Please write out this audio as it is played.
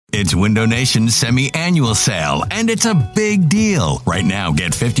It's Window Nation's semi-annual sale, and it's a big deal. Right now,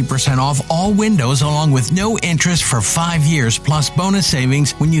 get 50% off all windows along with no interest for 5 years plus bonus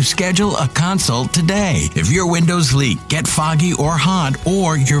savings when you schedule a consult today. If your windows leak, get foggy or hot,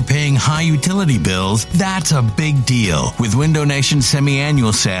 or you're paying high utility bills, that's a big deal. With Window Nation's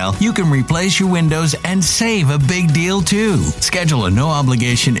semi-annual sale, you can replace your windows and save a big deal too. Schedule a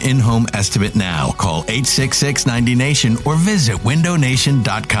no-obligation in-home estimate now. Call 866-90-NATION or visit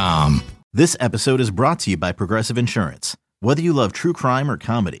windownation.com. This episode is brought to you by Progressive Insurance. Whether you love true crime or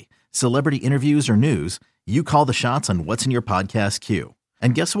comedy, celebrity interviews or news, you call the shots on what's in your podcast queue.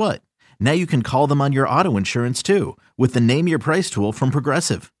 And guess what? Now you can call them on your auto insurance too with the Name Your Price tool from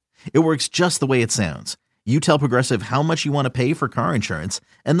Progressive. It works just the way it sounds. You tell Progressive how much you want to pay for car insurance,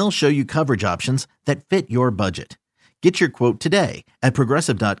 and they'll show you coverage options that fit your budget. Get your quote today at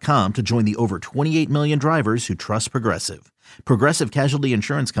Progressive.com to join the over 28 million drivers who trust Progressive. Progressive Casualty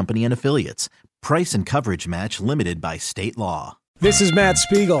Insurance Company and Affiliates. Price and coverage match limited by state law. This is Matt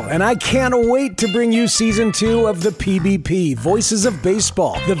Spiegel, and I can't wait to bring you Season 2 of the PBP, Voices of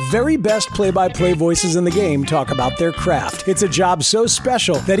Baseball. The very best play-by-play voices in the game talk about their craft. It's a job so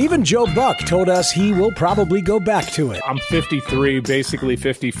special that even Joe Buck told us he will probably go back to it. I'm 53, basically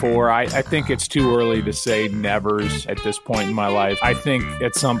 54. I think it's too early to say nevers at this point in my life. I think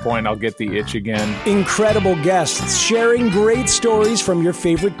at some point I'll get the itch again. Incredible guests sharing great stories from your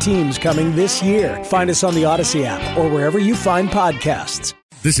favorite teams coming this year. Find us on the Odyssey app or wherever you find podcasts.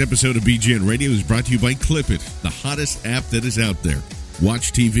 This episode of BGN Radio is brought to you by Clip It, the hottest app that is out there.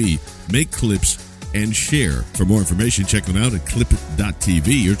 Watch TV, make clips, and share. For more information, check them out at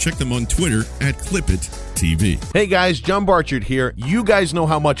clipit.tv or check them on Twitter at clipit.tv. Hey guys, John Barchard here. You guys know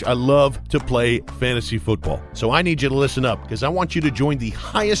how much I love to play fantasy football. So I need you to listen up because I want you to join the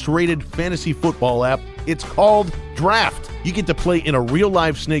highest rated fantasy football app. It's called Draft. You get to play in a real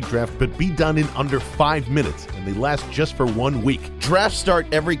live snake draft, but be done in under 5 minutes, and they last just for 1 week. Drafts start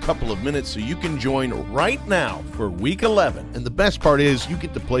every couple of minutes, so you can join right now for week 11. And the best part is you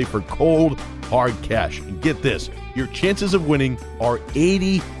get to play for cold, hard cash. And get this, your chances of winning are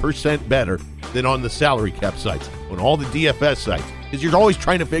 80% better than on the salary cap sites, on all the DFS sites, because you're always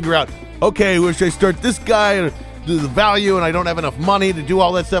trying to figure out, okay, where should I start this guy, or do the value, and I don't have enough money to do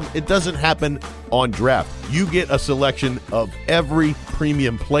all that stuff. It doesn't happen on Draft. You get a selection of every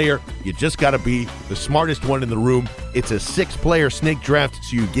premium player. You just got to be the smartest one in the room. It's a 6-player snake draft,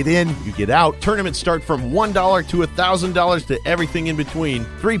 so you get in, you get out. Tournaments start from $1 to $1,000 to everything in between.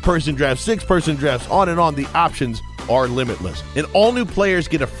 3-person drafts, 6-person drafts, on and on. The options are limitless. And all new players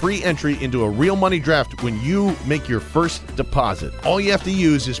get a free entry into a real money draft when you make your first deposit. All you have to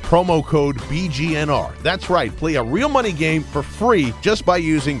use is promo code BGNR. That's right, play a real money game for free just by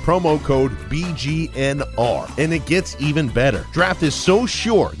using promo code BGNR. And it gets even better. Draft is so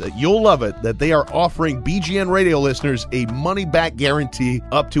sure that you'll love it that they are offering BGN radio listeners a money back guarantee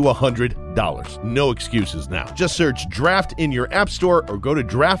up to $100. No excuses now. Just search Draft in your app store or go to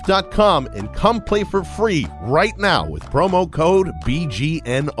draft.com and come play for free right now with promo code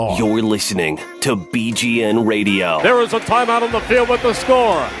BGNR. You're listening to BGN Radio. There is a timeout on the field with the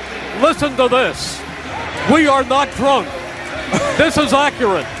score. Listen to this. We are not drunk. This is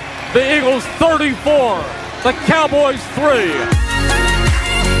accurate. The Eagles 34, the Cowboys 3.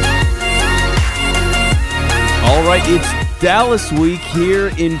 All right, it's Dallas week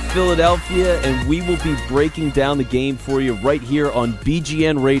here in Philadelphia, and we will be breaking down the game for you right here on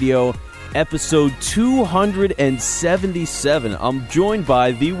BGN Radio, episode 277. I'm joined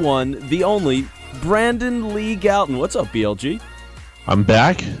by the one, the only, Brandon Lee Galton. What's up, BLG? I'm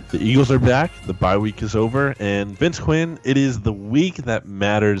back. The Eagles are back. The bye week is over. And Vince Quinn, it is the week that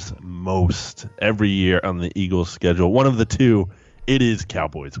matters most every year on the Eagles schedule. One of the two, it is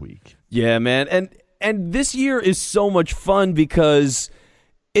Cowboys week. Yeah, man. And this year is so much fun because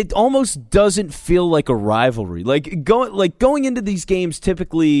it almost doesn't feel like a rivalry. Going into these games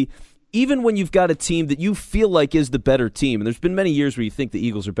typically, even when you've got a team that you feel like is the better team, and there's been many years where you think the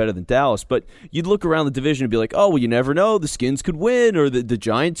Eagles are better than Dallas, but you'd look around the division and be like, oh, well, you never know. The Skins could win or the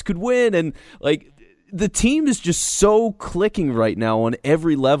Giants could win. And the team is just so clicking right now on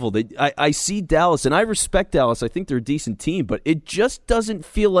every level that I see Dallas, and I respect Dallas. I think they're a decent team, but it just doesn't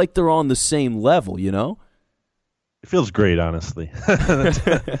feel like they're on the same level, you know? It feels great, honestly,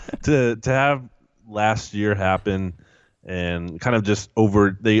 to have last year happen and kind of just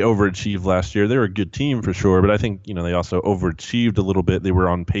they overachieved last year. They were a good team for sure, but I think, they also overachieved a little bit. They were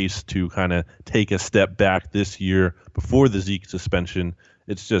on pace to kind of take a step back this year before the Zeke suspension.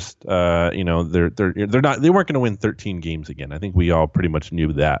 It's just they weren't going to win 13 games again. I think we all pretty much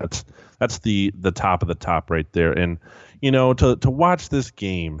knew that. That's the top of the top right there. And to watch this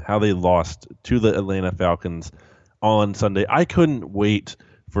game, how they lost to the Atlanta Falcons on Sunday, I couldn't wait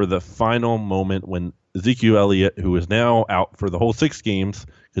for the final moment when Ezekiel Elliott, who is now out for the whole 6 games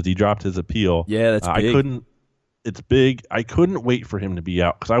because he dropped his appeal. Yeah, that's big. It's big. I couldn't wait for him to be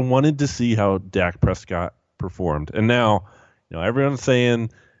out because I wanted to see how Dak Prescott performed. And now, everyone's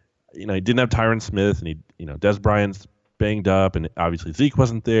saying, he didn't have Tyron Smith, and Des Bryant's banged up, and obviously Zeke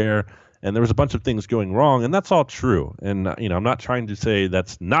wasn't there, and there was a bunch of things going wrong, and that's all true. And I'm not trying to say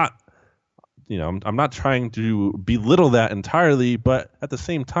that's not. I'm not trying to belittle that entirely, but at the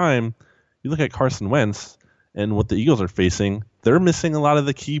same time, you look at Carson Wentz and what the Eagles are facing, they're missing a lot of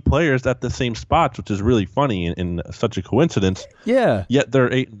the key players at the same spots, which is really funny in such a coincidence. Yeah. Yet they're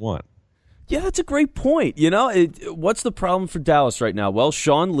 8-1. Yeah, that's a great point. What's the problem for Dallas right now? Well,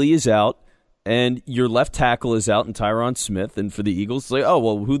 Sean Lee is out, and your left tackle is out in Tyron Smith. And for the Eagles, it's like, oh,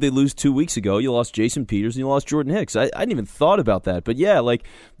 well, who'd they lose 2 weeks ago? You lost Jason Peters and you lost Jordan Hicks. I hadn't even thought about that. But yeah,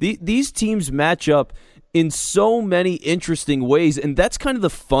 these teams match up in so many interesting ways, and that's kind of the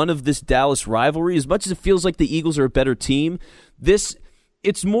fun of this Dallas rivalry. As much as it feels like the Eagles are a better team,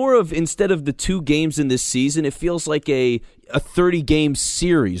 it's more of, instead of the 2 games in this season, it feels like a 30-game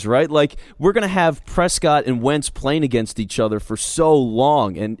series, right? Like, we're going to have Prescott and Wentz playing against each other for so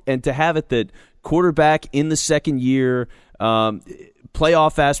long, and to have it that quarterback in the second year,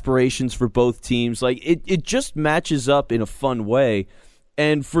 playoff aspirations for both teams, it just matches up in a fun way.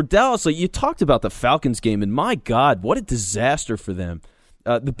 And for Dallas, you talked about the Falcons game, and my God, what a disaster for them.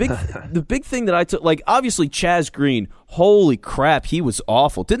 The big thing that I took, obviously Chaz Green, holy crap, he was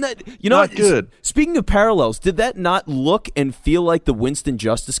awful. Didn't that, not good. Speaking of parallels, did that not look and feel like the Winston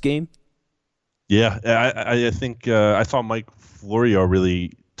Justice game? Yeah, I think I saw Mike Florio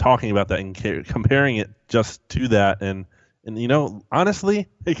really talking about that and comparing it just to that. And honestly,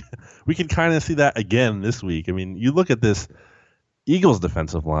 we could kind of see that again this week. I mean, you look at this Eagles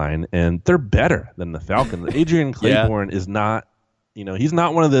defensive line, and they're better than the Falcons. Adrian Claiborne is not, he's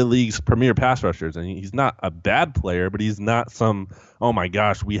not one of the league's premier pass rushers, and he's not a bad player, but he's not some, oh my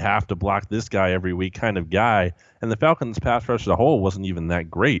gosh, we have to block this guy every week kind of guy. And the Falcons pass rush as a whole wasn't even that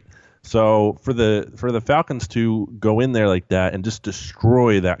great. So for the Falcons to go in there like that and just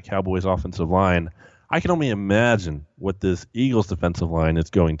destroy that Cowboys offensive line, I can only imagine what this Eagles defensive line is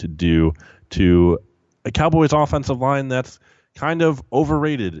going to do to a Cowboys offensive line that's kind of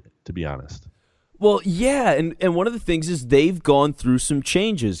overrated, to be honest. Well, yeah, and one of the things is they've gone through some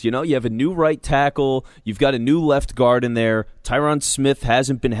changes. You have a new right tackle, you've got a new left guard in there. Tyron Smith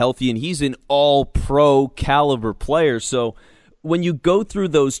hasn't been healthy, and he's an all-pro caliber player. So when you go through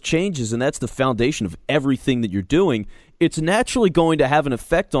those changes, and that's the foundation of everything that you're doing, it's naturally going to have an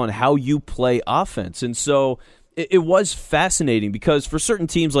effect on how you play offense. And so it was fascinating because for certain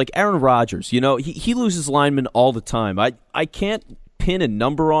teams like Aaron Rodgers, he loses linemen all the time. I can't pin a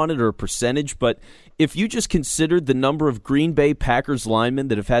number on it or a percentage, but if you just considered the number of Green Bay Packers linemen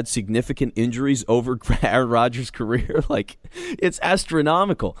that have had significant injuries over Aaron Rodgers' career, it's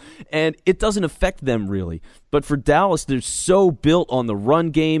astronomical, and it doesn't affect them really. But for Dallas, they're so built on the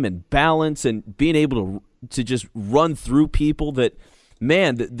run game and balance and being able to just run through people that,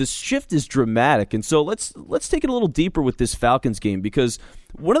 man, the shift is dramatic. And so let's take it a little deeper with this Falcons game, because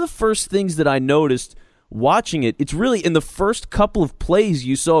one of the first things that I noticed watching it, it's really in the first couple of plays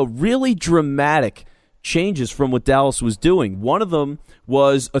you saw really dramatic changes from what Dallas was doing. One of them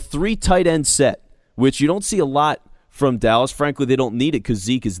was a 3 tight end set, which you don't see a lot from Dallas. Frankly, they don't need it because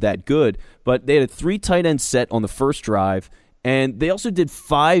Zeke is that good. But they had a 3 tight end set on the first drive, and they also did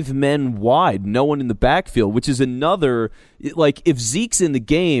 5 men wide, no one in the backfield, which is another, if Zeke's in the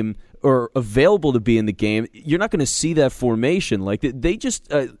game or available to be in the game, you're not going to see that formation. They just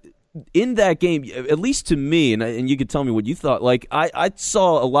in that game, at least to me, and you could tell me what you thought, I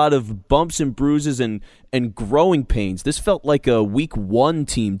saw a lot of bumps and bruises and growing pains. This felt like a week 1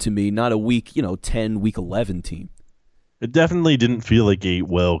 team to me, not a week 10, week 11 team. It definitely didn't feel like a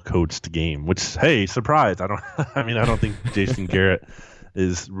well-coached game, which, hey, surprise. I don't think Jason Garrett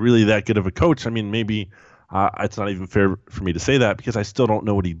is really that good of a coach. I mean, maybe it's not even fair for me to say that because I still don't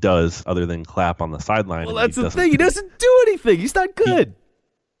know what he does other than clap on the sideline. Well, that's the thing. He doesn't do anything. He's not good.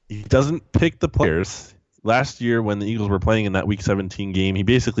 He doesn't pick the players. Last year when the Eagles were playing in that Week 17 game, he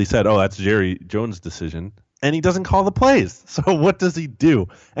basically said, oh, that's Jerry Jones' decision, and he doesn't call the plays. So what does he do?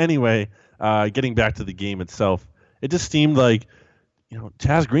 Anyway, getting back to the game itself, it just seemed like,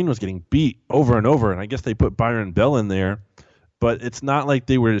 Chaz Green was getting beat over and over, and I guess they put Byron Bell in there, but it's not like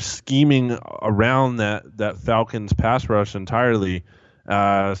they were scheming around that Falcons pass rush entirely.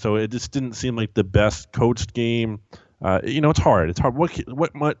 So it just didn't seem like the best coached game. It's hard. It's hard.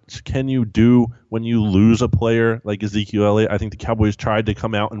 What much can you do when you lose a player like Ezekiel Elliott? I think the Cowboys tried to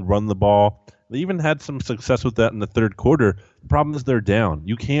come out and run the ball. They even had some success with that in the third quarter. The problem is they're down.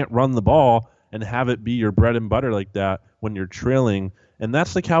 You can't run the ball and have it be your bread and butter like that when you're trailing. And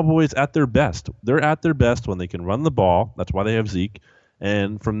that's the Cowboys at their best. They're at their best when they can run the ball. That's why they have Zeke.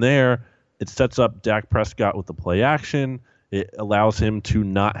 And from there, it sets up Dak Prescott with the play action. It allows him to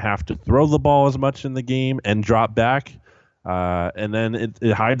not have to throw the ball as much in the game and drop back. And then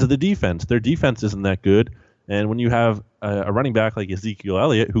it hides the defense. Their defense isn't that good. And when you have a running back like Ezekiel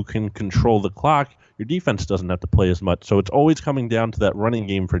Elliott who can control the clock, your defense doesn't have to play as much. So it's always coming down to that running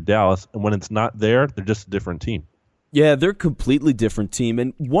game for Dallas. And when it's not there, they're just a different team. Yeah, they're a completely different team.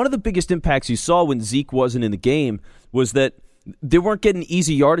 And one of the biggest impacts you saw when Zeke wasn't in the game was that they weren't getting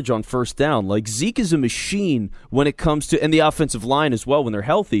easy yardage on first down. Like, Zeke is a machine when it comes to, and the offensive line as well when they're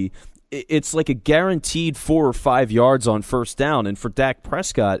healthy. It's like a guaranteed 4 or 5 yards on first down. And for Dak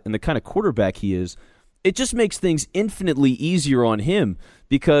Prescott and the kind of quarterback he is, it just makes things infinitely easier on him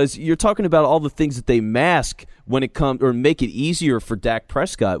because you're talking about all the things that they mask when it comes, or make it easier for Dak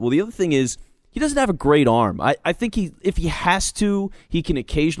Prescott. Well, the other thing is, he doesn't have a great arm. I think if he has to, he can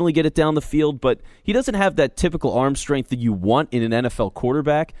occasionally get it down the field, but he doesn't have that typical arm strength that you want in an NFL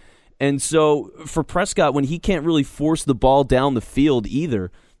quarterback. And so for Prescott, when he can't really force the ball down the field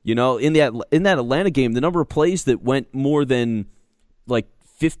either, in that Atlanta game, the number of plays that went more than like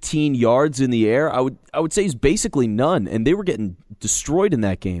 15 yards in the air, I would say is basically none, and they were getting destroyed in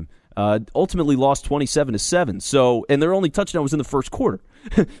that game. Ultimately lost 27-7. So, and their only touchdown was in the first quarter.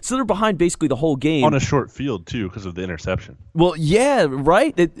 So they're behind basically the whole game. On a short field, too, because of the interception. Well, yeah,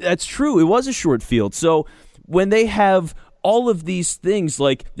 right. That's true. It was a short field. So when they have all of these things,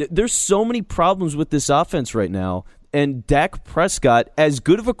 like, there's so many problems with this offense right now. And Dak Prescott, as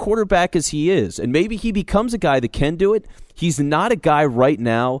good of a quarterback as he is, and maybe he becomes a guy that can do it, he's not a guy right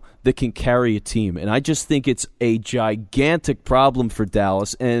now that can carry a team. And I just think it's a gigantic problem for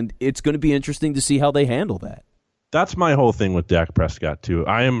Dallas, and it's going to be interesting to see how they handle that. That's my whole thing with Dak Prescott, too.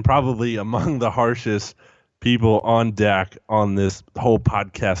 I am probably among the harshest people on Dak on this whole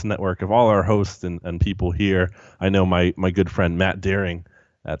podcast network of all our hosts and people here. I know my good friend Matt Daring,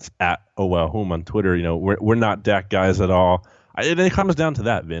 that's at OLHome on Twitter. We're not Dak guys at all. It comes down to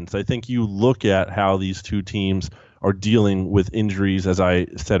that, Vince. I think you look at how these two teams are dealing with injuries, as I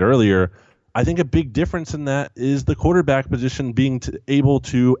said earlier. I think a big difference in that is the quarterback position being able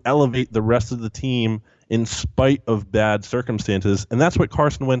to elevate the rest of the team in spite of bad circumstances, and that's what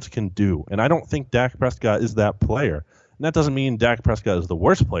Carson Wentz can do. And I don't think Dak Prescott is that player. And that doesn't mean Dak Prescott is the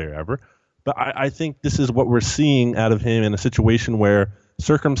worst player ever, but I think this is what we're seeing out of him in a situation where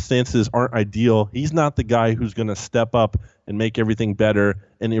circumstances aren't ideal. He's not the guy who's going to step up and make everything better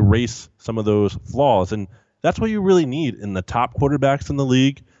and erase some of those flaws. And that's what you really need in the top quarterbacks in the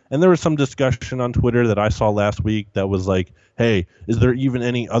league. And there was some discussion on Twitter that I saw last week that was like, hey, is there even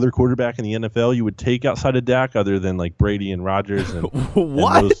any other quarterback in the NFL you would take outside of Dak other than like Brady and Rodgers? And,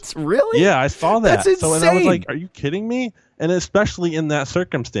 what? And those... Really? Yeah, I saw that. That's insane. So, and I was like, are you kidding me? And especially in that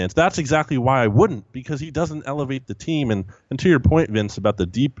circumstance, that's exactly why I wouldn't, because he doesn't elevate the team. And to your point, Vince, about the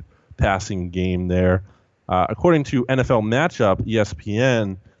deep passing game there, according to NFL Matchup,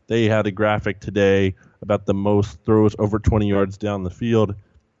 ESPN, they had a graphic today about the most throws over 20 yards down the field.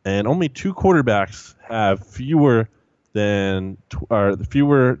 And only two quarterbacks have fewer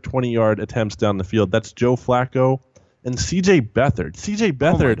 20-yard attempts down the field. That's Joe Flacco and C.J. Beathard. C.J.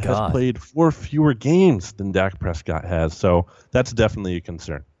 Beathard has played 4 fewer games than Dak Prescott has, so that's definitely a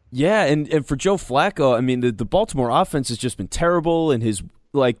concern. Yeah, and for Joe Flacco, I mean, the Baltimore offense has just been terrible, and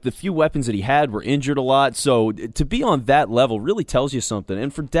the few weapons that he had were injured a lot. So to be on that level really tells you something.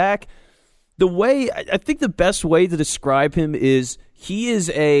 And for Dak, I think the best way to describe him is he's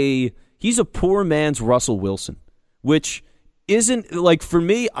a poor man's Russell Wilson, which isn't, like, for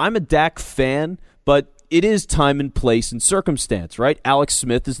me, I'm a Dak fan, but it is time and place and circumstance, right? Alex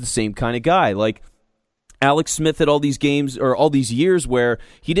Smith is the same kind of guy. Like, Alex Smith had all these games or all these years where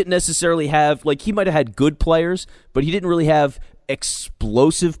he didn't necessarily have, like, he might have had good players, but he didn't really have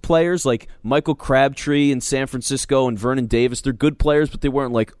explosive players like Michael Crabtree in San Francisco and Vernon Davis. They're good players, but they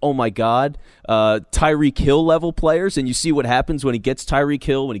weren't like, oh my God, Tyreek Hill level players. And you see what happens when he gets Tyreek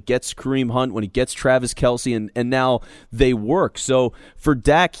Hill, when he gets Kareem Hunt, when he gets Travis Kelce, and now they work. So for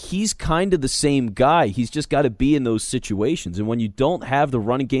Dak, he's kind of the same guy. He's just got to be in those situations. And when you don't have the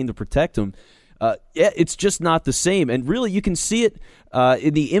running game to protect him, it's just not the same. And really, you can see it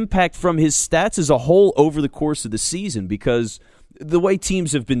in the impact from his stats as a whole over the course of the season, because the way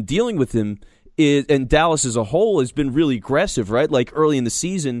teams have been dealing with him and Dallas as a whole has been really aggressive, right? Like early in the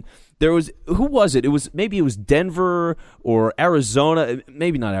season, there was, who was it? It was Denver or Arizona.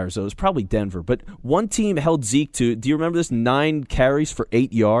 Maybe not Arizona. It was probably Denver. But one team held Zeke to, do you remember this? 9 carries for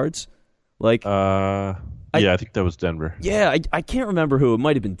 8 yards? Like, I think that was Denver. Yeah, I can't remember who. It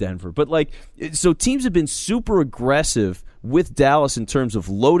might have been Denver. But, like, so teams have been super aggressive with Dallas in terms of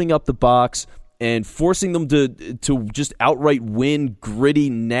loading up the box and forcing them to just outright win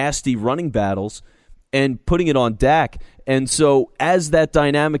gritty, nasty running battles and putting it on Dak. And so as that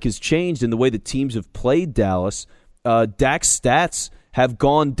dynamic has changed in the way that teams have played Dallas, Dak's stats have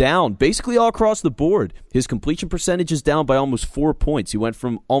gone down basically all across the board. His completion percentage is down by almost 4 points. He went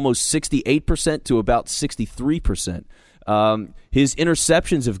from almost 68% to about 63%. His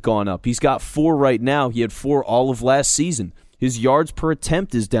interceptions have gone up. He's got 4 right now. He had 4 all of last season. His yards per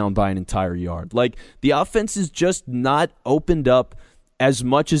attempt is down by an entire yard. Like, the offense is just not opened up as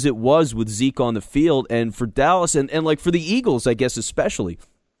much as it was with Zeke on the field. And for Dallas, and like for the Eagles, I guess especially,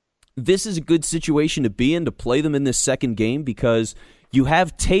 this is a good situation to be in, to play them in this second game, because you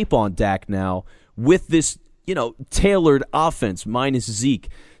have tape on Dak now with this, tailored offense minus Zeke.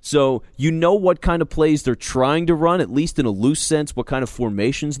 So you know what kind of plays they're trying to run, at least in a loose sense, what kind of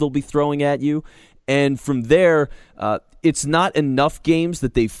formations they'll be throwing at you. And from there, it's not enough games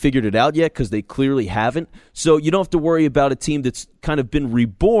that they've figured it out yet, because they clearly haven't. So you don't have to worry about a team that's kind of been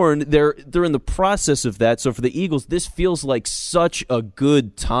reborn. They're in the process of that. So for the Eagles, this feels like such a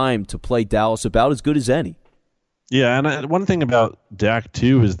good time to play Dallas, about as good as any. Yeah, and one thing about Dak,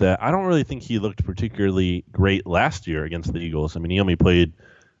 too, is that I don't really think he looked particularly great last year against the Eagles. I mean, he only played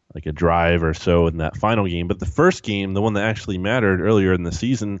like a drive or so in that final game. But the first game, the one that actually mattered earlier in the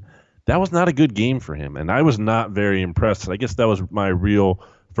season, that was not a good game for him, and I was not very impressed. I guess that was my real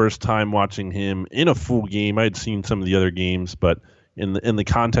first time watching him in a full game. I had seen some of the other games, but in the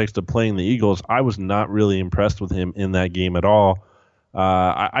context of playing the Eagles, I was not really impressed with him in that game at all.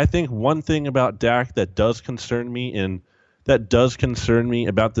 I think one thing about Dak that does concern me, and that does concern me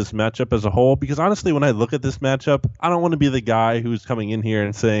about this matchup as a whole, because honestly, when I look at this matchup, I don't want to be the guy who's coming in here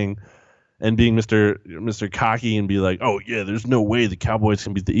and saying, and being Mr. Cocky and be like, oh, yeah, there's no way the Cowboys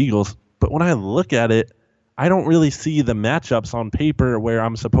can beat the Eagles. But when I look at it, I don't really see the matchups on paper where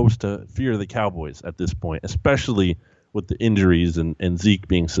I'm supposed to fear the Cowboys at this point, especially with the injuries and Zeke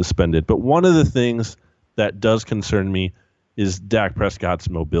being suspended. But one of the things that does concern me is Dak Prescott's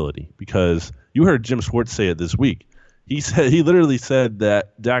mobility, because you heard Jim Schwartz say it this week. He literally said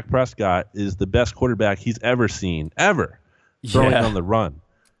that Dak Prescott is the best quarterback he's ever seen, ever, throwing on the run.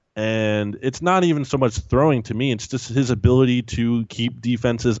 And it's not even so much throwing to me. It's just his ability to keep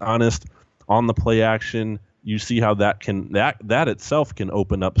defenses honest on the play action. You see how that itself can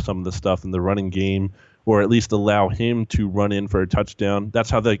open up some of the stuff in the running game, or at least allow him to run in for a touchdown. That's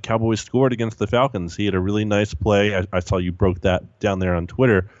how the Cowboys scored against the Falcons. He had a really nice play. I saw you broke that down there on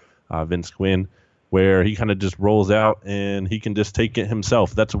Twitter, Vince Quinn, where he kind of just rolls out and he can just take it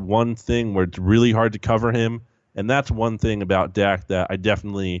himself. That's one thing where it's really hard to cover him. And that's one thing about Dak that I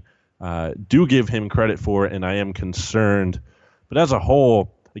definitely do give him credit for, and I am concerned. But as a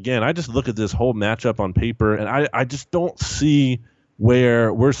whole, again, I just look at this whole matchup on paper, and I just don't see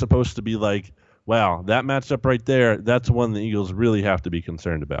where we're supposed to be like, wow, that matchup right there, that's one the Eagles really have to be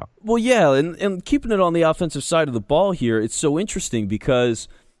concerned about. Well, yeah, and keeping it on the offensive side of the ball here, it's so interesting because,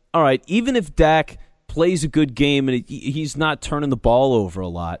 all right, even if Dak plays a good game and he's not turning the ball over a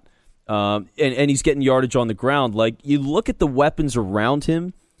lot, and he's getting yardage on the ground, like, you look at the weapons around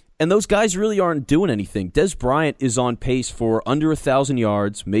him, and those guys really aren't doing anything. Dez Bryant is on pace for under 1,000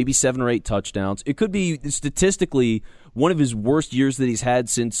 yards, maybe 7 or 8 touchdowns. It could be statistically one of his worst years that he's had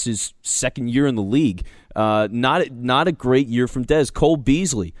since his second year in the league. Not a great year from Dez. Cole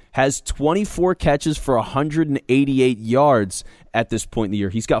Beasley has 24 catches for 188 yards at this point in the year.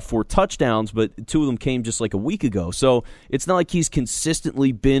 He's got 4 touchdowns, but 2 of them came just like a week ago. So it's not like he's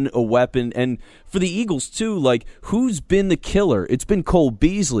consistently been a weapon. And for the Eagles, too, like, who's been the killer? It's been Cole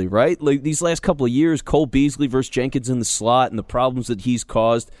Beasley, right? Like, these last couple of years, Cole Beasley versus Jenkins in the slot and the problems that he's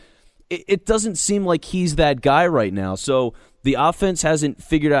caused. It doesn't seem like he's that guy right now. So the offense hasn't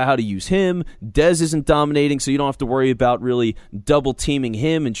figured out how to use him. Dez isn't dominating, so you don't have to worry about really double-teaming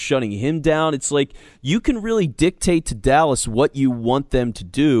him and shutting him down. It's like you can really dictate to Dallas what you want them to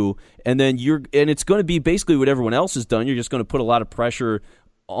do, and it's going to be basically what everyone else has done. You're just going to put a lot of pressure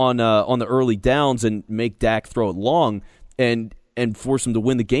on the early downs and make Dak throw it long and force him to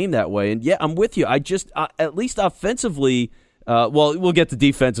win the game that way. And, yeah, I'm with you. At least offensively, well, we'll get to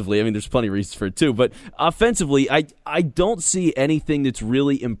defensively. I mean, there's plenty of reasons for it too. But offensively, I don't see anything that's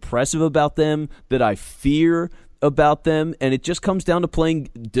really impressive about them that I fear. about them, and it just comes down to playing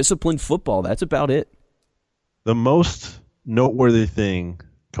disciplined football. That's about it. The most noteworthy thing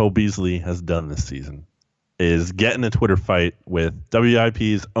Cole Beasley has done this season is get in a Twitter fight with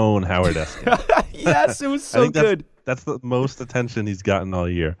WIP's own Howard Eskin. Yes, it was so good. That's the most attention he's gotten all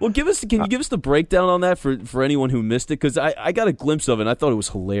year. Well, can you give us the breakdown on that for anyone who missed it? Because I got a glimpse of it, and I thought it was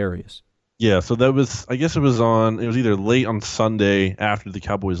hilarious. Yeah, so that was, I guess it was either late on Sunday after the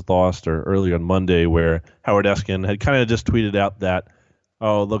Cowboys lost or early on Monday, where Howard Eskin had kind of just tweeted out that,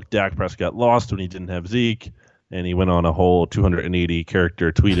 oh, look, Dak Prescott lost when he didn't have Zeke, and he went on a whole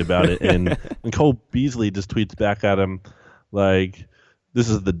 280-character tweet about it. And Cole Beasley just tweets back at him like, this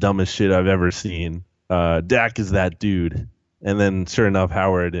is the dumbest shit I've ever seen. Dak is that dude. And then sure enough,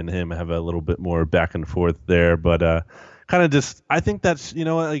 Howard and him have a little bit more back and forth there. But kind of just, I think that's,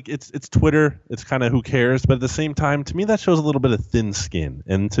 like it's Twitter. It's kind of who cares. But at the same time, to me, that shows a little bit of thin skin.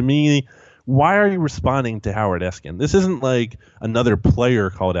 And to me, why are you responding to Howard Eskin? This isn't like another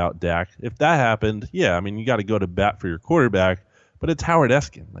player called out Dak. If that happened, yeah, I mean, you got to go to bat for your quarterback. But it's Howard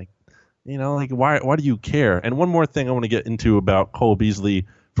Eskin. Like, why do you care? And one more thing I want to get into about Cole Beasley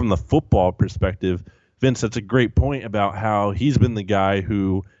from the football perspective. Vince, that's a great point about how he's been the guy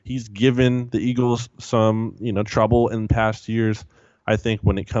who he's given the Eagles some, trouble in past years. I think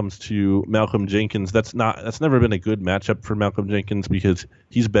when it comes to Malcolm Jenkins, that's never been a good matchup for Malcolm Jenkins because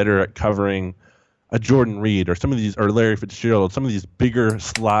he's better at covering a Jordan Reed or or Larry Fitzgerald, some of these bigger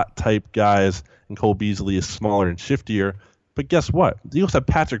slot type guys, and Cole Beasley is smaller and shiftier. But guess what? The Eagles have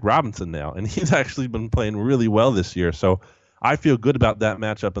Patrick Robinson now, and he's actually been playing really well this year. So I feel good about that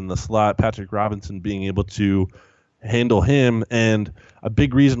matchup in the slot, Patrick Robinson being able to handle him. And a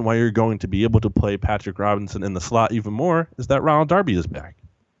big reason why you're going to be able to play Patrick Robinson in the slot even more is that Ronald Darby is back.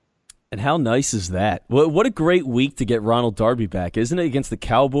 And how nice is that? What a great week to get Ronald Darby back, isn't it? Against the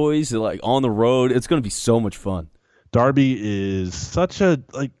Cowboys, like on the road. It's going to be so much fun. Darby is such a,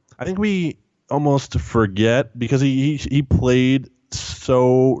 I think we almost forget because he played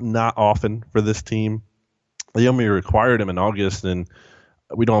so not often for this team. They only required him in August, and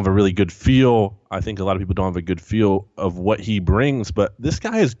we don't have a really good feel. I think a lot of people don't have a good feel of what he brings, but this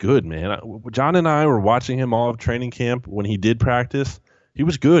guy is good, man. John and I were watching him all of training camp when he did practice. He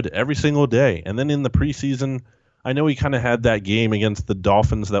was good every single day. And then in the preseason, I know he kind of had that game against the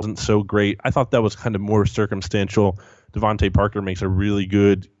Dolphins that wasn't so great. I thought that was kind of more circumstantial. Devontae Parker makes a really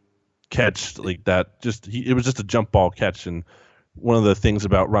good catch like that. It was just a jump ball catch, and one of the things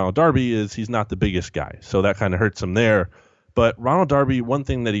about Ronald Darby is he's not the biggest guy, so that kind of hurts him there. But Ronald Darby, one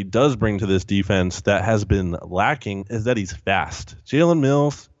thing that he does bring to this defense that has been lacking is that he's fast. Jalen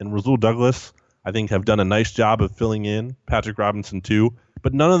Mills and Rasul Douglas, I think, have done a nice job of filling in. Patrick Robinson, too.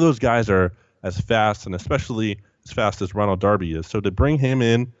 But none of those guys are as fast, and especially as fast as Ronald Darby is. So to bring him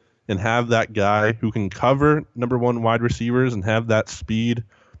in and have that guy who can cover number one wide receivers and have that speed,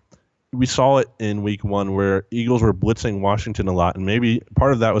 we saw it in week one where Eagles were blitzing Washington a lot, and maybe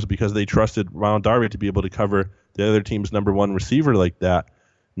part of that was because they trusted Ronald Darby to be able to cover the other team's number one receiver like that.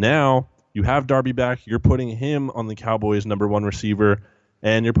 Now you have Darby back. You're putting him on the Cowboys' number one receiver,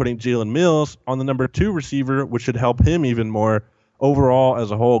 and you're putting Jalen Mills on the number two receiver, which should help him even more. Overall,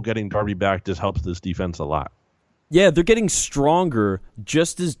 as a whole, getting Darby back just helps this defense a lot. Yeah, they're getting stronger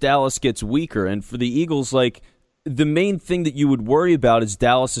just as Dallas gets weaker. And for the Eagles, the main thing that you would worry about is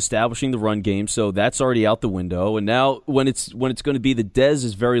Dallas establishing the run game, so that's already out the window. And now when it's going to be, the Dez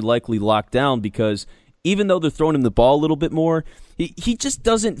is very likely locked down because even though they're throwing him the ball a little bit more, he just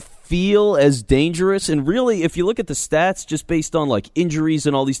doesn't feel as dangerous. And really, if you look at the stats just based on injuries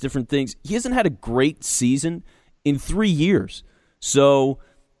and all these different things, he hasn't had a great season in 3 years. So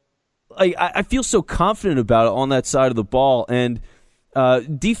I feel so confident about it on that side of the ball. And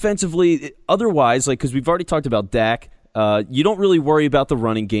defensively, otherwise, because we've already talked about Dak, you don't really worry about the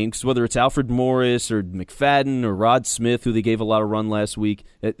running game because whether it's Alfred Morris or McFadden or Rod Smith, who they gave a lot of run last week,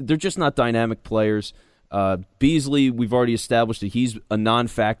 they're just not dynamic players. Beasley, we've already established that he's a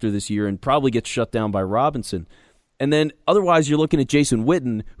non-factor this year and probably gets shut down by Robinson. And then otherwise, you're looking at Jason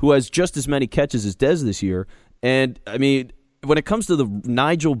Witten, who has just as many catches as Dez this year. And, I mean, when it comes to the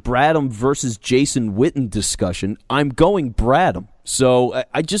Nigel Bradham versus Jason Witten discussion, I'm going Bradham. So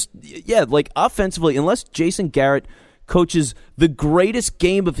offensively, unless Jason Garrett coaches the greatest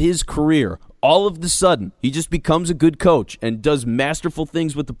game of his career, all of the sudden, he just becomes a good coach and does masterful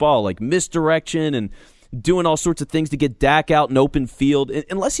things with the ball, like misdirection and doing all sorts of things to get Dak out in open field.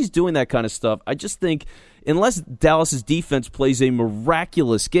 Unless he's doing that kind of stuff, I just think unless Dallas's defense plays a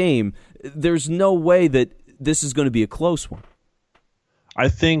miraculous game, there's no way that this is going to be a close one. I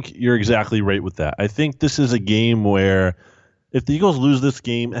think you're exactly right with that. I think this is a game where if the Eagles lose this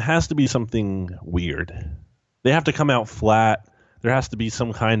game, it has to be something weird. they have to come out flat. There has to be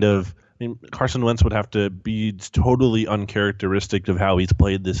some kind of, Carson Wentz would have to be totally uncharacteristic of how he's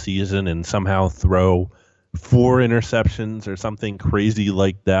played this season and somehow throw 4 interceptions or something crazy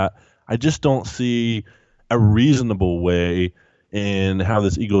like that. I just don't see a reasonable way in how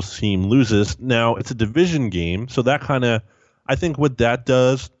this Eagles team loses. Now, it's a division game, so that kind of, I think what that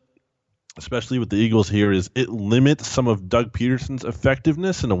does, especially with the Eagles here, is it limits some of Doug Peterson's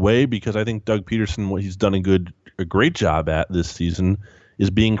effectiveness in a way, because I think Doug Peterson, what he's done a great job at this season is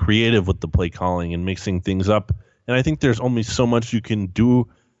being creative with the play calling and mixing things up. And I think there's only so much you can do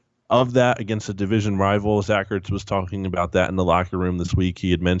of that against a division rival. Zach Ertz was talking about that in the locker room this week.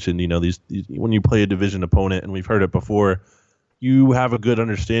 He had mentioned, these when you play a division opponent, and we've heard it before, you have a good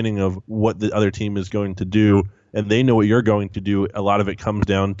understanding of what the other team is going to do, and they know what you're going to do. A lot of it comes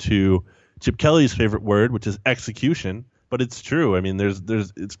down to Chip Kelly's favorite word, which is execution. But it's true. I mean,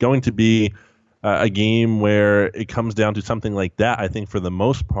 it's going to be a game where it comes down to something like that, I think, for the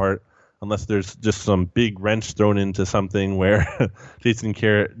most part, unless there's just some big wrench thrown into something where Jason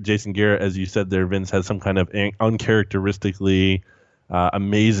Garrett, as you said there, Vince, has some kind of uncharacteristically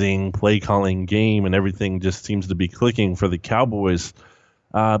amazing play-calling game, and everything just seems to be clicking for the Cowboys.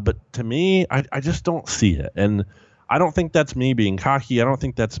 But to me, I just don't see it. And I don't think that's me being cocky. I don't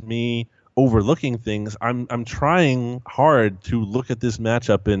think that's me overlooking things. I'm trying hard to look at this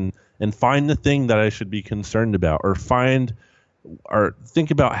matchup and find the thing that I should be concerned about, or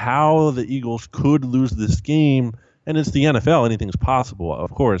think about how the Eagles could lose this game. And it's the NFL. Anything's possible,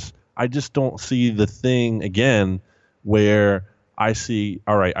 of course. I just don't see the thing, again, where I see,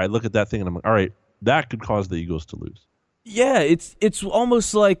 all right, I look at that thing and I'm like, all right, that could cause the Eagles to lose. Yeah, it's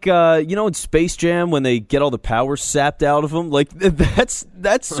almost like in Space Jam when they get all the power sapped out of them. Like that's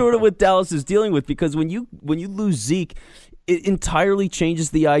sort of what Dallas is dealing with, because when you lose Zeke, it entirely changes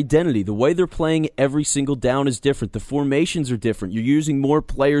the identity. The way they're playing every single down is different. The formations are different. You're using more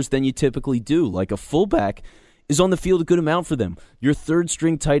players than you typically do. Like a fullback is on the field a good amount for them. Your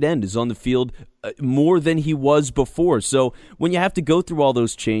third-string tight end is on the field more than he was before. So when you have to go through all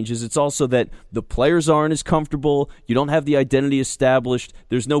those changes, it's also that the players aren't as comfortable. You don't have the identity established.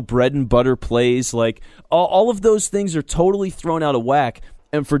 There's no bread-and-butter plays. Like all of those things are totally thrown out of whack.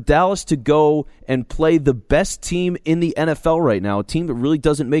 And for Dallas to go and play the best team in the NFL right now, a team that really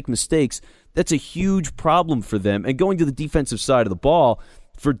doesn't make mistakes, that's a huge problem for them. And going to the defensive side of the ball,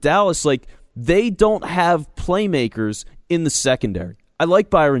 for Dallas, like, they don't have playmakers in the secondary. I like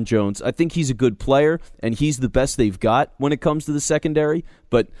Byron Jones. I think he's a good player, and he's the best they've got when it comes to the secondary.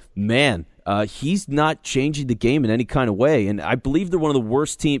 But, man, he's not changing the game in any kind of way. And I believe they're one of the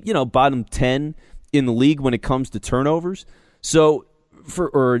worst teams, bottom 10 in the league when it comes to turnovers. So,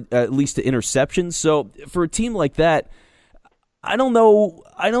 or at least to interceptions. So for a team like that, I don't know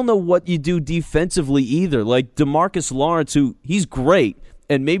what you do defensively either. Like DeMarcus Lawrence, who he's great,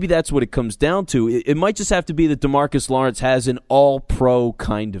 and maybe that's what it comes down to. It might just have to be that DeMarcus Lawrence has an all-pro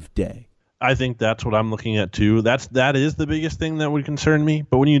kind of day. I think that's what I'm looking at too. That is the biggest thing that would concern me.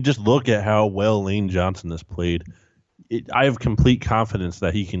 But when you just look at how well Lane Johnson has played, I have complete confidence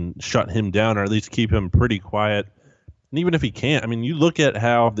that he can shut him down, or at least keep him pretty quiet. And even if he can't, I mean, you look at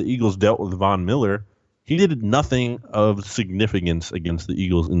how the Eagles dealt with Von Miller. He did nothing of significance against the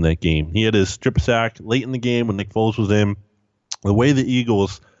Eagles in that game. He had his strip sack late in the game when Nick Foles was in. The way the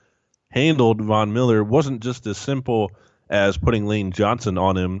Eagles handled Von Miller wasn't just as simple as putting Lane Johnson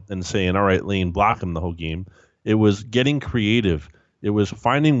on him and saying, all right, Lane, block him the whole game. It was getting creative. It was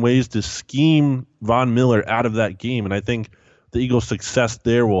finding ways to scheme Von Miller out of that game. And I think the Eagles' success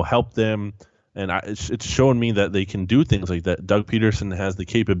there will help them. And it's shown me that they can do things like that. Doug Peterson has the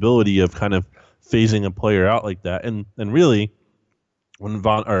capability of kind of phasing a player out like that. And really, when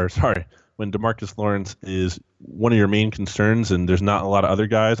DeMarcus Lawrence is one of your main concerns, and there's not a lot of other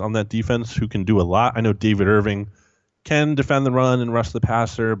guys on that defense who can do a lot. I know David Irving can defend the run and rush the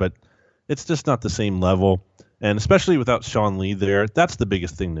passer, but it's just not the same level. And especially without Sean Lee there, that's the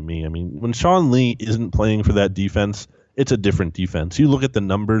biggest thing to me. I mean, when Sean Lee isn't playing for that defense, it's a different defense. You look at the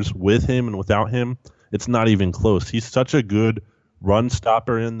numbers with him and without him, it's not even close. He's such a good run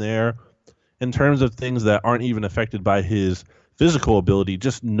stopper in there in terms of things that aren't even affected by his physical ability.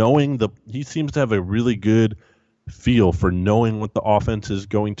 Just knowing he seems to have a really good feel for knowing what the offense is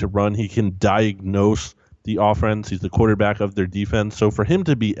going to run. He can diagnose the offense. He's the quarterback of their defense. So for him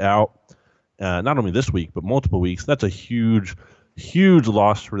to be out, not only this week, but multiple weeks, that's a huge, huge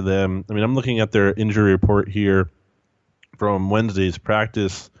loss for them. I mean, I'm looking at their injury report here from Wednesday's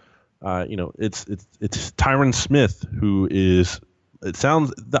practice. It's Tyron Smith, who is, it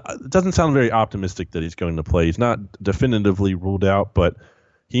doesn't sound very optimistic that he's going to play. He's not definitively ruled out, but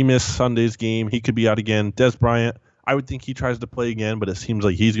He missed Sunday's game. He could be out again. Des Bryant, I would think he tries to play again, but it seems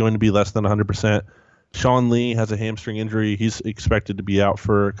like he's going to be less than 100%. Sean Lee has a hamstring injury. He's expected to be out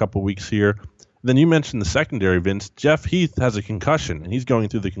for a couple weeks here. Then you mentioned the secondary, Vince. Jeff Heath has a concussion, and he's going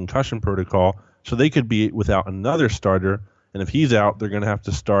through the concussion protocol, so they could be without another starter. And if he's out, they're going to have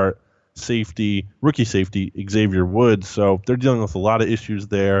to start rookie safety, Xavier Woods. So they're dealing with a lot of issues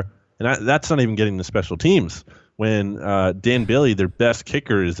there. And that's not even getting to special teams. When Dan Bailey, their best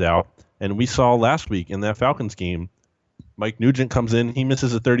kicker, is out, and we saw last week in that Falcons game, Mike Nugent comes in, he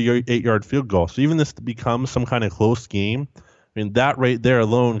misses a 38-yard field goal. So even this becomes some kind of close game, I mean, that right there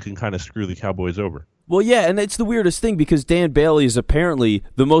alone can kind of screw the Cowboys over. Well, yeah, and it's the weirdest thing because Dan Bailey is apparently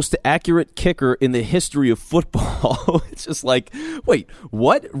the most accurate kicker in the history of football. It's just like, wait,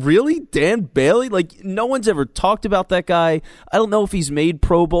 what? Really? Dan Bailey? Like, no one's ever talked about that guy. I don't know if he's made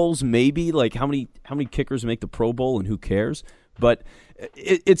Pro Bowls, maybe. Like, how many kickers make the Pro Bowl and who cares? But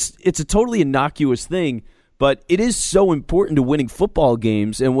it's a totally innocuous thing. But it is so important to winning football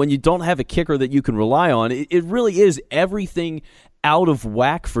games, and when you don't have a kicker that you can rely on, it really is everything out of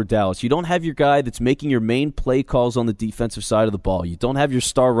whack for Dallas. You don't have your guy that's making your main play calls on the defensive side of the ball. You don't have your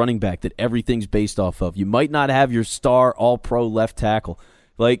star running back that everything's based off of. You might not have your star all-pro left tackle.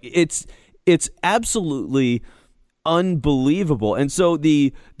 Like, it's absolutely unbelievable. And so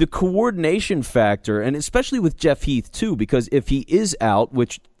the coordination factor, and especially with Jeff Heath too, because if he is out,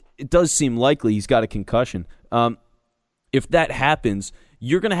 which it does seem likely he's got a concussion, if that happens,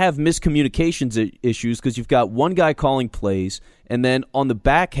 you're going to have miscommunications issues because you've got one guy calling plays, and then on the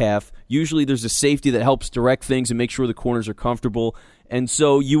back half, usually there's a safety that helps direct things and make sure the corners are comfortable. And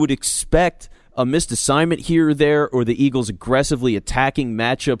so you would expect a missed assignment here or there, or the Eagles aggressively attacking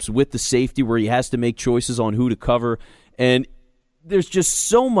matchups with the safety where he has to make choices on who to cover. And there's just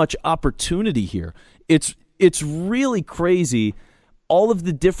so much opportunity here. It's really crazy, all of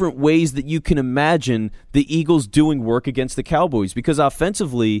the different ways that you can imagine the Eagles doing work against the Cowboys, because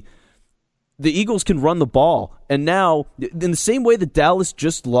offensively, the Eagles can run the ball. And now, in the same way that Dallas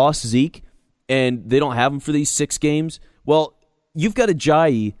just lost Zeke, and they don't have him for these 6 games, well, you've got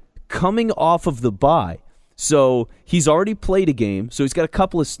Ajayi coming off of the bye. So he's already played a game, so he's got a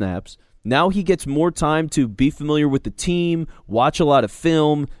couple of snaps. Now he gets more time to be familiar with the team, watch a lot of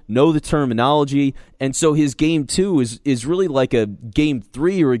film, know the terminology, and so his game 2 is really like a game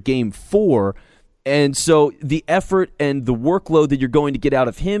 3 or a game 4, and so the effort and the workload that you're going to get out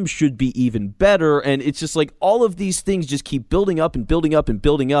of him should be even better, and it's just like all of these things just keep building up and building up and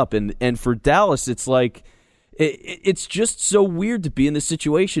building up, and for Dallas, it's like it's just so weird to be in this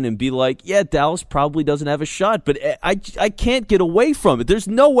situation and be like, yeah, Dallas probably doesn't have a shot, but I can't get away from it. There's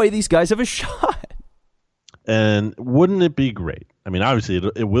no way these guys have a shot. And wouldn't it be great? I mean, obviously,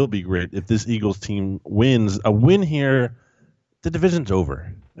 it will be great if this Eagles team wins. A win here, the division's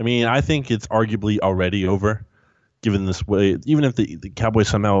over. I mean, I think it's arguably already over, given this way. Even if the Cowboys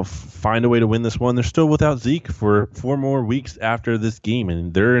somehow find a way to win this one, they're still without Zeke for 4 more weeks after this game,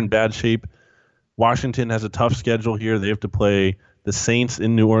 and they're in bad shape. Washington has a tough schedule here. They have to play the Saints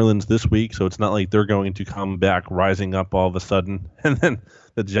in New Orleans this week, so it's not like they're going to come back rising up all of a sudden. And then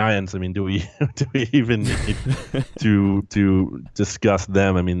the Giants, I mean, do we even need to discuss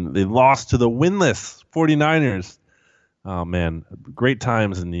them? I mean, they lost to the winless 49ers. Oh, man, great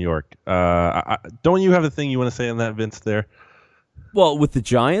times in New York. Don't you have a thing you want to say on that, Vince, there? Well, with the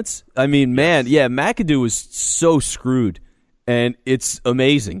Giants? I mean, man, yeah, McAdoo was so screwed, and it's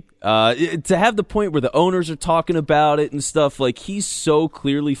amazing. To have the point where the owners are talking about it and stuff, like he's so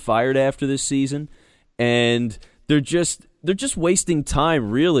clearly fired after this season, and they're just wasting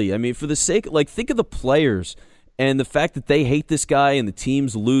time, really. I mean, for the sake, like, think of the players and the fact that they hate this guy and the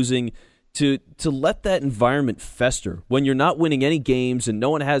team's losing, to let that environment fester when you're not winning any games and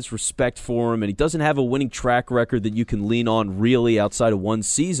no one has respect for him and he doesn't have a winning track record that you can lean on really outside of one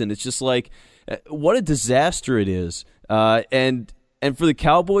season. It's just like, what a disaster it is. And for the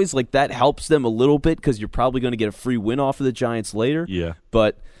Cowboys, like, that helps them a little bit because you're probably going to get a free win off of the Giants later. Yeah.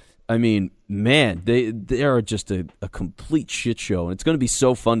 But, I mean, man, they are just a complete shit show, and it's going to be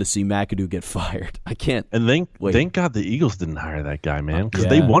so fun to see McAdoo get fired. I can't. And thank God the Eagles didn't hire that guy, man, because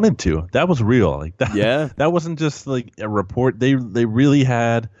they wanted to. That was real. Like that. Yeah. That wasn't just like a report. They really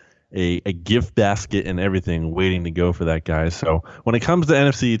had a gift basket and everything waiting to go for that guy. So when it comes to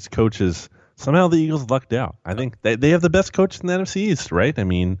NFC East coaches, somehow the Eagles lucked out. I think they have the best coach in the NFC East, right? I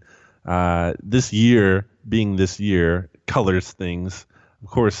mean, this year being this year colors things. Of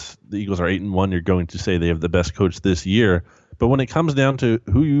course, the Eagles are 8-1. You're going to say they have the best coach this year. But when it comes down to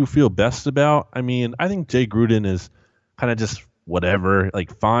who you feel best about, I mean, I think Jay Gruden is kind of just whatever,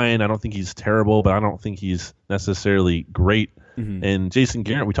 like fine. I don't think he's terrible, but I don't think he's necessarily great. Mm-hmm. And Jason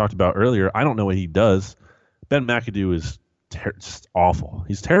Garrett, we talked about earlier, I don't know what he does. Ben McAdoo is just awful.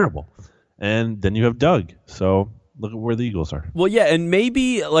 He's terrible. And then you have Doug. So look at where the Eagles are. Well, yeah, and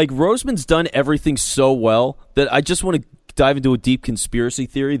maybe like Roseman's done everything so well that I just want to dive into a deep conspiracy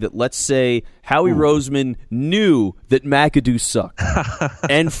theory that let's say Howie Roseman knew that McAdoo sucked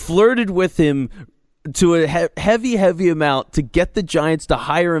and flirted with him to a heavy amount to get the Giants to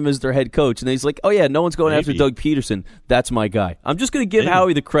hire him as their head coach. And he's like, oh, yeah, no one's going after Doug Peterson. That's my guy. I'm just going to give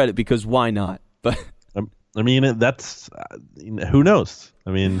Howie the credit because why not? But I mean, that's who knows?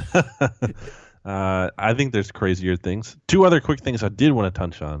 I mean, I think there's crazier things. Two other quick things I did want to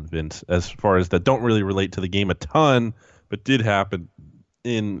touch on, Vince, as far as that don't really relate to the game a ton, but did happen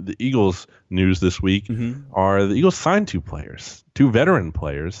in the Eagles news this week, are the Eagles signed two veteran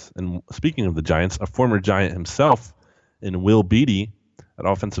players. And speaking of the Giants, a former Giant himself in Will Beatty at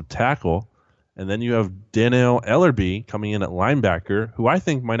offensive tackle. And then you have Daniel Ellerbe coming in at linebacker, who I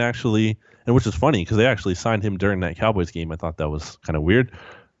think might actually, and which is funny because they actually signed him during that Cowboys game. I thought that was kind of weird.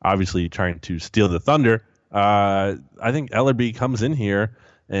 Obviously trying to steal the thunder. I think Ellerbe comes in here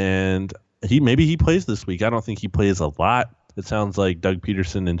and maybe he plays this week. I don't think he plays a lot. It sounds like Doug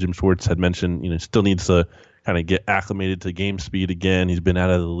Peterson and Jim Schwartz had mentioned, still needs to kind of get acclimated to game speed again. He's been out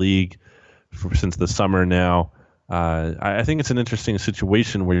of the league since the summer now. I think it's an interesting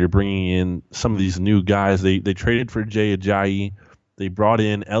situation where you're bringing in some of these new guys. They traded for Jay Ajayi. They brought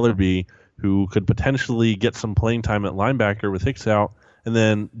in Ellerbe, who could potentially get some playing time at linebacker with Hicks out. And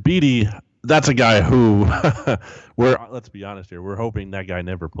then Beatty, that's a guy who, let's be honest here, we're hoping that guy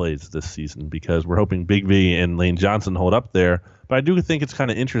never plays this season because we're hoping Big V and Lane Johnson hold up there. But I do think it's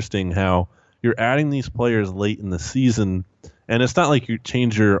kind of interesting how you're adding these players late in the season, and it's not like you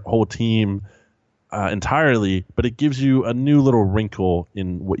change your whole team entirely, but it gives you a new little wrinkle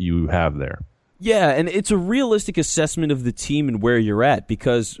in what you have there. Yeah, and it's a realistic assessment of the team and where you're at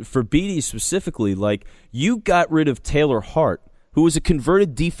because for Beatty specifically, like you got rid of Taylor Hart, who was a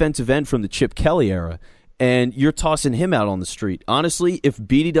converted defensive end from the Chip Kelly era, and you're tossing him out on the street. Honestly, if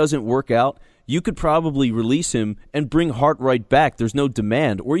Beatty doesn't work out, you could probably release him and bring Hart right back. There's no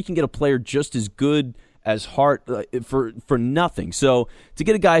demand. Or you can get a player just as good as Hart for nothing. So to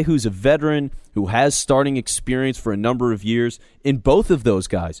get a guy who's a veteran, who has starting experience for a number of years, in both of those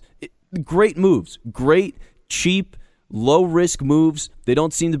guys, great moves. Great, cheap, low-risk moves. They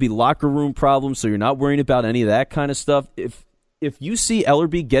don't seem to be locker room problems, so you're not worrying about any of that kind of stuff. If you see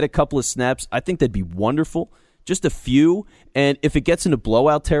Ellerbe get a couple of snaps, I think that'd be wonderful. Just a few. And if it gets into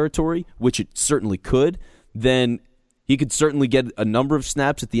blowout territory, which it certainly could, then he could certainly get a number of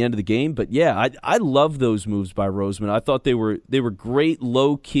snaps at the end of the game. But yeah, I love those moves by Roseman. I thought they were great,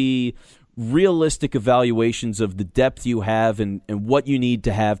 low-key, realistic evaluations of the depth you have and what you need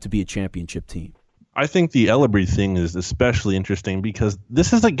to have to be a championship team. I think the Ellerbe thing is especially interesting because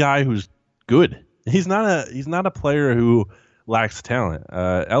this is a guy who's good. He's not a player who lacks talent.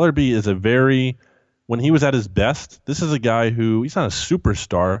 Ellerbe is when he was at his best, this is a guy who, he's not a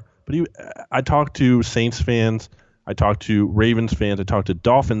superstar, but I talked to Saints fans, I talked to Ravens fans, I talked to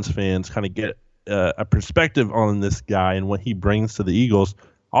Dolphins fans, kind of get a perspective on this guy and what he brings to the Eagles.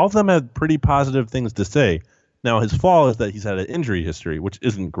 All of them had pretty positive things to say. Now, his flaw is that he's had an injury history, which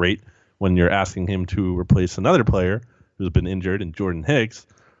isn't great when you're asking him to replace another player who's been injured in Jordan Hicks.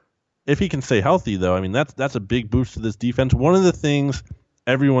 If he can stay healthy, though, I mean, that's a big boost to this defense. One of the things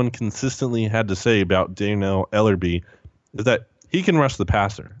everyone consistently had to say about Daniel Ellerbe is that he can rush the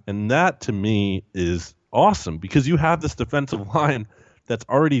passer. And that, to me, is awesome because you have this defensive line that's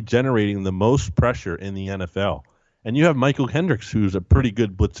already generating the most pressure in the NFL. And you have Michael Kendricks, who's a pretty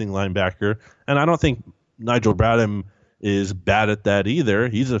good blitzing linebacker. And I don't think Nigel Bradham is bad at that either.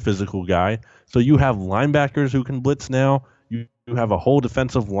 He's a physical guy. So you have linebackers who can blitz now. You have a whole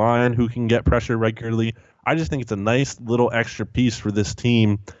defensive line who can get pressure regularly. I just think it's a nice little extra piece for this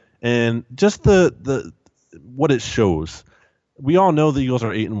team. And just the what it shows. We all know the Eagles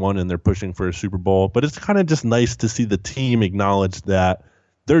are 8-1 and they're pushing for a Super Bowl, but it's kind of just nice to see the team acknowledge that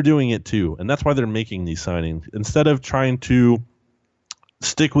they're doing it too. And that's why they're making these signings. Instead of trying to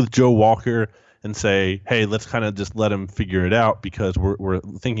stick with Joe Walker and say, hey, let's kind of just let him figure it out because we're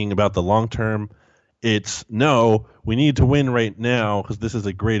thinking about the long term. It's no, we need to win right now because this is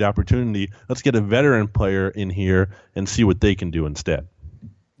a great opportunity. Let's get a veteran player in here and see what they can do instead.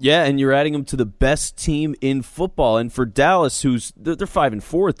 Yeah, and you're adding them to the best team in football. And for Dallas, they're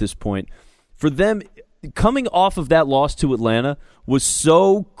 5-4 at this point, for them, coming off of that loss to Atlanta was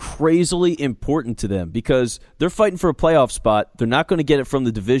so crazily important to them because they're fighting for a playoff spot. They're not going to get it from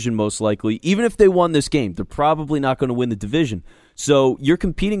the division most likely. Even if they won this game, they're probably not going to win the division. So you're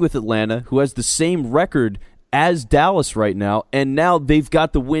competing with Atlanta, who has the same record as Dallas right now, and now they've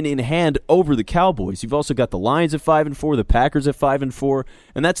got the win in hand over the Cowboys. You've also got the Lions at 5-4, the Packers at 5-4,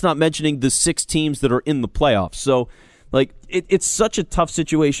 and that's not mentioning the 6 teams that are in the playoffs. So, it's such a tough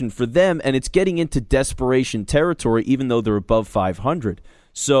situation for them, and it's getting into desperation territory, even though they're above 500.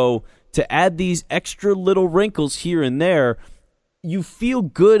 So, to add these extra little wrinkles here and there, you feel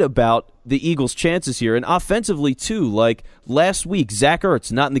good about the Eagles' chances here, and offensively too. Like last week, Zach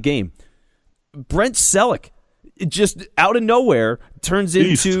Ertz not in the game. Brent Selleck, just out of nowhere, turns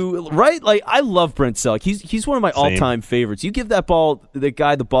into right. Like I love Brent Selleck. He's one of my all-time favorites. You give the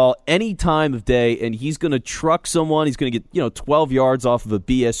guy the ball any time of day, and he's going to truck someone. He's going to get 12 yards off of a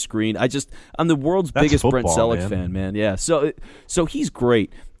BS screen. I'm the world's biggest Brent Selleck fan, man. Yeah, so he's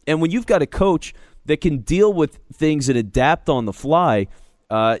great. And when you've got a coach that can deal with things and adapt on the fly,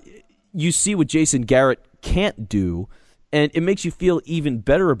 you see what Jason Garrett can't do, and it makes you feel even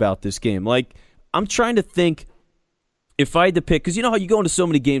better about this game. Like I'm trying to think. If I had to pick, because you know how you go into so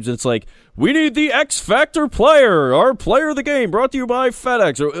many games and it's like, we need the X Factor player, our player of the game, brought to you by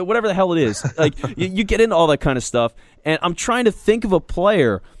FedEx, or whatever the hell it is. Like you get into all that kind of stuff, and I'm trying to think of a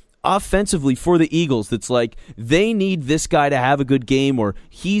player offensively for the Eagles that's like, they need this guy to have a good game, or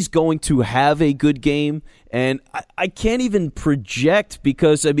he's going to have a good game, and I can't even project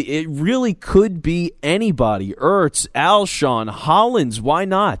because, I mean, it really could be anybody. Ertz, Alshon, Hollins, why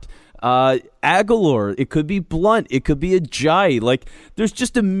not? Aguilar, it could be Blunt, it could be Ajayi. Like, there's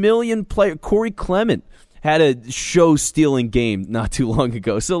just a million players. Corey Clement had a show-stealing game not too long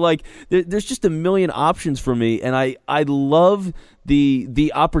ago. So, like, there's just a million options for me, and I love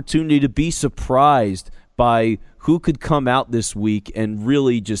the opportunity to be surprised by who could come out this week and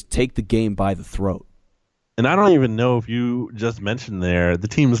really just take the game by the throat. And I don't even know if you just mentioned there the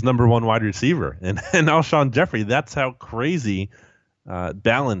team's number one wide receiver, and Alshon Jeffrey. That's how crazy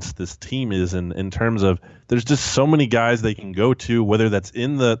balanced this team is in terms of there's just so many guys they can go to, whether that's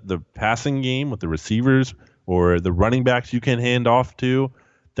in the passing game with the receivers or the running backs you can hand off to.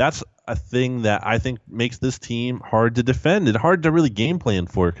 That's a thing that I think makes this team hard to defend and hard to really game plan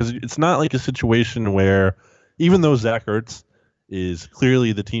for, because it's not like a situation where, even though Zach Ertz is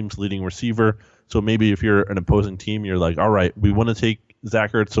clearly the team's leading receiver, so maybe if you're an opposing team, you're like, all right, we want to take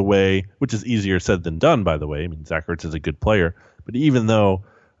Zach Ertz away, which is easier said than done, by the way. I mean, Zach Ertz is a good player. But even though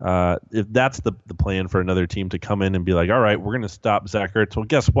if that's the plan for another team to come in and be like, all right, we're going to stop Zach Ertz, well,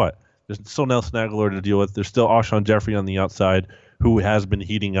 guess what? There's still Nelson Aguilar to deal with. There's still Alshon Jeffrey on the outside, who has been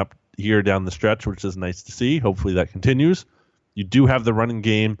heating up here down the stretch, which is nice to see. Hopefully that continues. You do have the running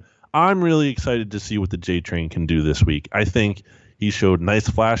game. I'm really excited to see what the J-Train can do this week. I think he showed nice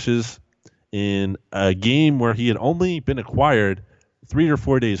flashes in a game where he had only been acquired 3 or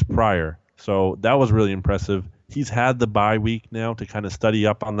 4 days prior. So that was really impressive. He's had the bye week now to kind of study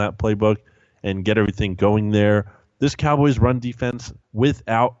up on that playbook and get everything going there. This Cowboys run defense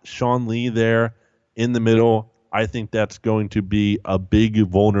without Sean Lee there in the middle, I think that's going to be a big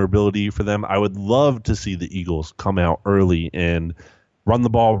vulnerability for them. I would love to see the Eagles come out early and run the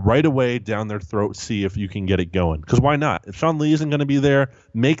ball right away down their throat, see if you can get it going. Because why not? If Sean Lee isn't going to be there,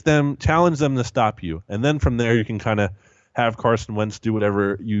 challenge them to stop you. And then from there, you can kind of have Carson Wentz do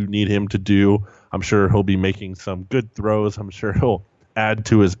whatever you need him to do. I'm sure he'll be making some good throws. I'm sure he'll add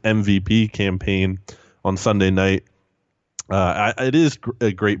to his MVP campaign on Sunday night. It is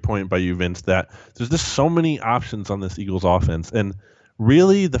a great point by you, Vince, that there's just so many options on this Eagles offense. And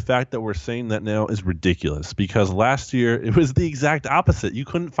really, the fact that we're saying that now is ridiculous, because last year it was the exact opposite. You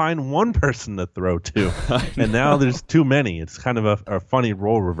couldn't find one person to throw to, and now there's too many. It's kind of a funny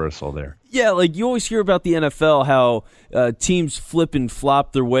role reversal there. Yeah, like you always hear about the NFL, how teams flip and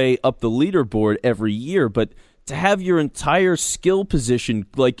flop their way up the leaderboard every year, but to have your entire skill position,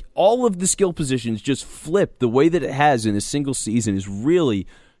 like all of the skill positions, just flip the way that it has in a single season is really,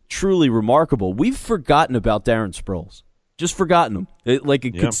 truly remarkable. We've forgotten about Darren Sproles. Just forgotten him. Like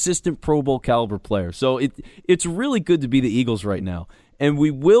a consistent Pro Bowl caliber player. So it's really good to be the Eagles right now. And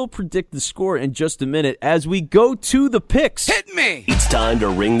we will predict the score in just a minute as we go to the picks. Hit me! It's time to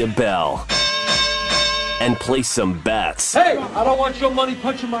ring the bell and place some bets. Hey, I don't want your money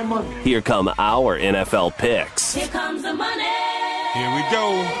punching my money. Here come our NFL picks. Here comes the money. Here we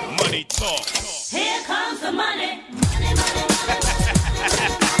go. Money talk. Here comes the money.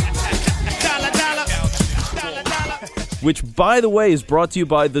 Dollar, dollar. Dollar, dollar. which, by the way, is brought to you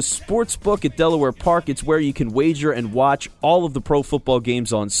by the Sportsbook at Delaware Park. It's where you can wager and watch all of the pro football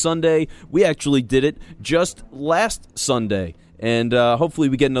games on Sunday. We actually did it just last Sunday. And hopefully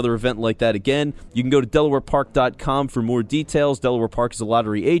we get another event like that again. You can go to DelawarePark.com for more details. Delaware Park is a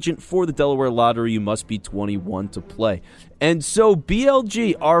lottery agent. For the Delaware Lottery, you must be 21 to play. And so,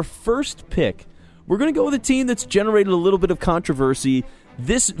 BLG, our first pick, we're going to go with a team that's generated a little bit of controversy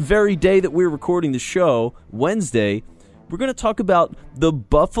this very day that we're recording the show, Wednesday. We're going to talk about the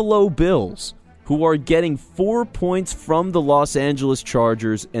Buffalo Bills, who are getting 4 points from the Los Angeles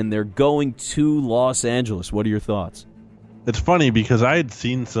Chargers, and they're going to Los Angeles. What are your thoughts? It's funny because I had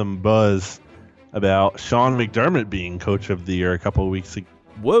seen some buzz about Sean McDermott being coach of the year a couple of weeks ago.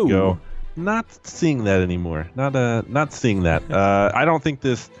 Whoa. Not seeing that anymore. Not seeing that. I don't think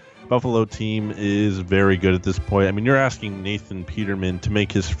this Buffalo team is very good at this point. I mean, you're asking Nathan Peterman to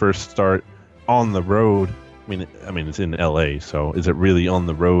make his first start on the road. I mean, it's in L.A., so is it really on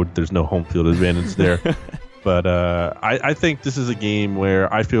the road? There's no home field advantage there. But I think this is a game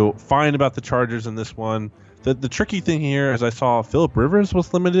where I feel fine about the Chargers in this one. The tricky thing here is I saw Phillip Rivers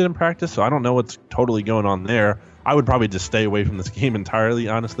was limited in practice, so I don't know what's totally going on there. I would probably just stay away from this game entirely,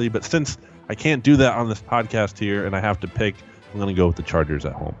 honestly. But since I can't do that on this podcast here and I have to pick, I'm going to go with the Chargers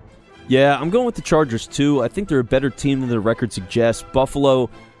at home. Yeah, I'm going with the Chargers, too. I think they're a better team than their record suggests.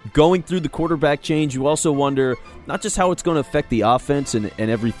 Buffalo going through the quarterback change, you also wonder not just how it's going to affect the offense and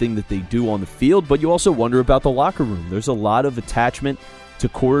everything that they do on the field, but you also wonder about the locker room. There's a lot of attachment to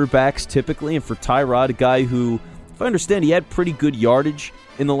quarterbacks typically, and for Tyrod, a guy who, if I understand, he had pretty good yardage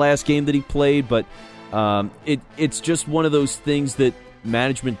in the last game that he played, but it's just one of those things that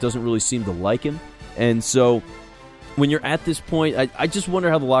management doesn't really seem to like him. And so when you're at this point, I just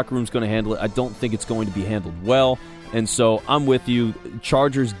wonder how the locker room's going to handle it. I don't think it's going to be handled well, and so I'm with you.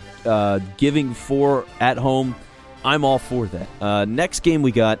 Chargers giving 4 at home, I'm all for that. Next game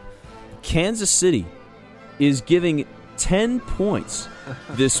we got, Kansas City is giving 10 points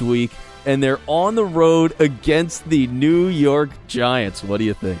this week, and they're on the road against the New York Giants. What do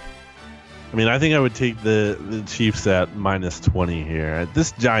you think? I mean, I think I would take the Chiefs at minus 20 here.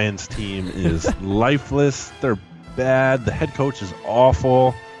 This Giants team is lifeless. They're bad. The head coach is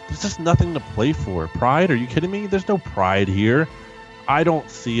awful. There's just nothing to play for. Pride? Are you kidding me? There's no pride here. I don't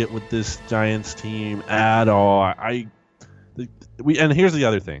see it with this Giants team at all. And here's the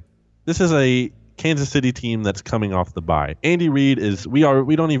other thing. This is a Kansas City team that's coming off the bye. Andy Reid is I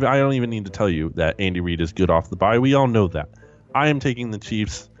don't even need to tell you that Andy Reid is good off the bye. We all know that. I am taking the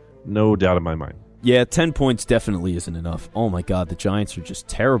Chiefs, no doubt in my mind. Yeah, 10 points definitely isn't enough. Oh my God, the Giants are just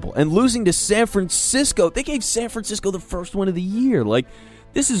terrible. And losing to San Francisco, they gave San Francisco the first win of the year. Like,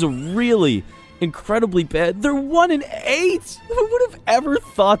 this is a really incredibly bad. They're 1-8. Who would have ever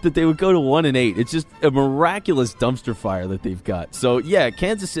thought that they would go to 1-8? It's just a miraculous dumpster fire that they've got. So yeah,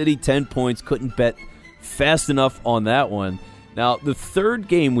 Kansas City 10 points. Couldn't bet fast enough on that one. Now the third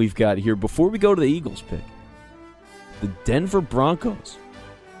game we've got here before we go to the Eagles pick, the Denver Broncos,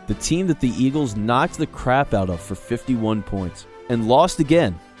 the team that the Eagles knocked the crap out of for 51 points and lost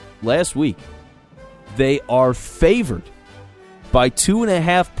again last week. They are favored by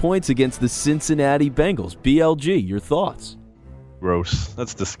 2.5 points against the Cincinnati Bengals. BLG, your thoughts? Gross.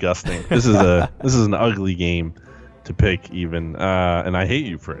 That's disgusting. This is an ugly game to pick even, and I hate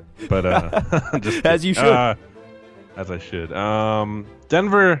you for it. But just as you should, as I should.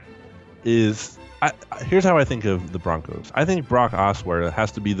 Denver is. Here's how I think of the Broncos. I think Brock Osweiler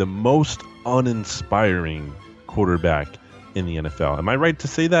has to be the most uninspiring quarterback in the NFL. Am I right to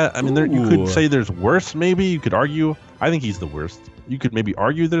say that? I mean, you could say there's worse, maybe. You could argue. I think he's the worst. You could maybe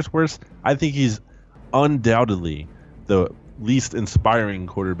argue there's worse. I think he's undoubtedly the least inspiring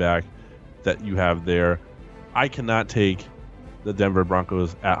quarterback that you have there. I cannot take the Denver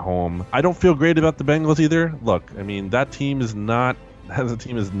Broncos at home. I don't feel great about the Bengals either. Look, I mean, that team is not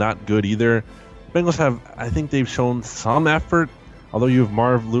good either. Bengals I think they've shown some effort, although you have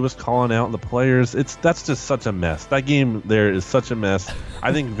Marv Lewis calling out the players. That's just such a mess. That game there is such a mess.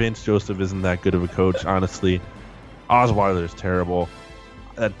 I think Vince Joseph isn't that good of a coach, honestly. Osweiler is terrible.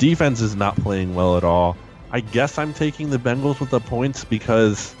 That defense is not playing well at all. I guess I'm taking the Bengals with the points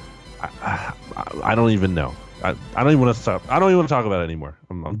because I don't even know. I don't even want to stop. I don't even want to talk about it anymore.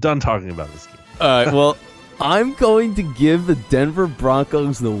 I'm done talking about this game. All right, well, I'm going to give the Denver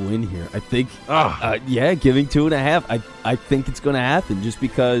Broncos the win here. I think, giving 2.5. I think it's going to happen just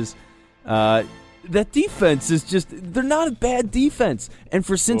because that defense is they're not a bad defense. And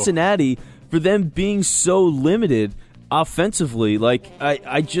for Cincinnati, for them being so limited offensively,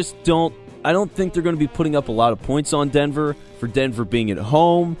 I don't think they're going to be putting up a lot of points on Denver. For Denver being at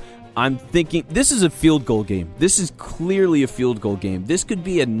home, I'm thinking this is a field goal game. This is clearly a field goal game. This could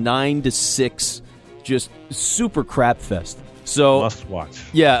be a 9-6, just super crap fest. So must watch.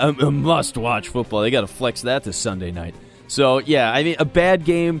 Yeah, a must watch football. They got to flex that to Sunday night. So yeah, I mean a bad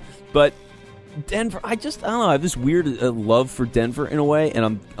game, but Denver. I don't know. I have this weird love for Denver in a way,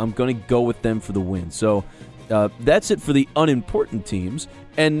 and I'm going to go with them for the win. So that's it for the unimportant teams.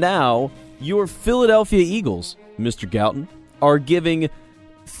 And now your Philadelphia Eagles, Mr. Gouton, are giving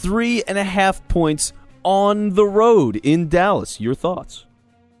 3.5 points on the road in Dallas. Your thoughts?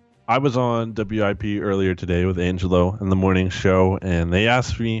 I was on WIP earlier today with Angelo in the morning show, and they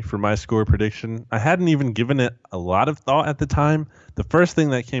asked me for my score prediction. I hadn't even given it a lot of thought at the time. The first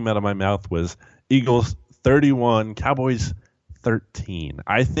thing that came out of my mouth was Eagles 31, Cowboys 13.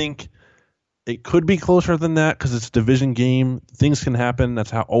 I think it could be closer than that because it's a division game. Things can happen.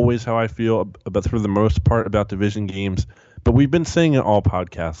 That's always how I feel about, for the most part, about division games. But we've been saying it all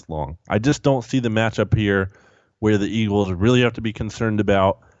podcast long. I just don't see the matchup here where the Eagles really have to be concerned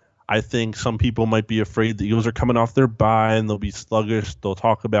about. I think some people might be afraid the Eagles are coming off their bye and they'll be sluggish. They'll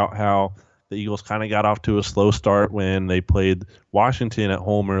talk about how the Eagles kind of got off to a slow start when they played Washington at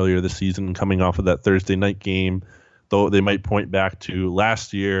home earlier this season, coming off of that Thursday night game. Though they might point back to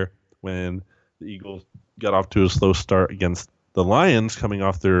last year when the Eagles got off to a slow start against the Lions coming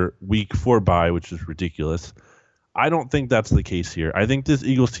off their week 4 bye, which is ridiculous. I don't think that's the case here. I think this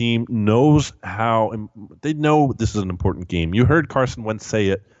Eagles team knows they know this is an important game. You heard Carson Wentz say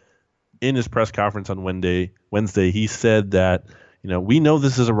it in his press conference on Wednesday. He said that, we know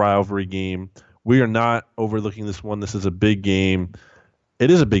this is a rivalry game. We are not overlooking this one. This is a big game.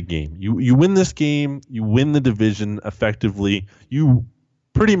 It is a big game. You win this game, you win the division effectively. You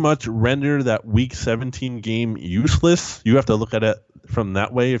pretty much render that Week 17 game useless. You have to look at it from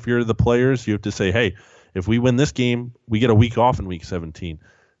that way. If you're the players, you have to say, hey, if we win this game, we get a week off in Week 17.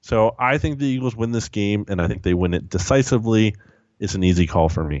 So I think the Eagles win this game, and I think they win it decisively. It's an easy call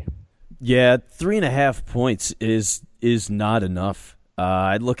for me. Yeah, 3.5 points is not enough.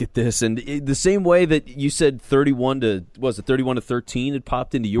 I look at this, and the same way that you said 31 to 13 had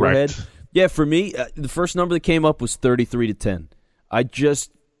popped into your head. Yeah, for me, the first number that came up was 33-10.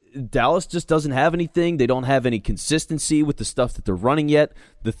 Dallas just doesn't have anything. They don't have any consistency with the stuff that they're running yet.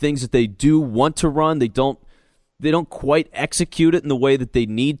 The things that they do want to run, they don't quite execute it in the way that they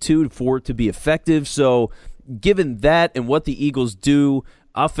need to for it to be effective. So given that and what the Eagles do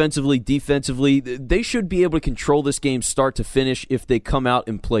offensively, defensively, they should be able to control this game start to finish if they come out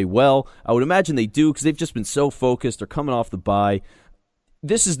and play well. I would imagine they do because they've just been so focused. They're coming off the bye.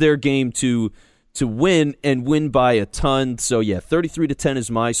 This is their game to win and win by a ton. So, yeah, 33-10 is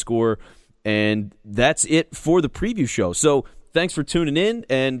my score, and that's it for the preview show. So thanks for tuning in,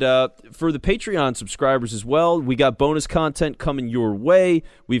 and for the Patreon subscribers as well, we got bonus content coming your way.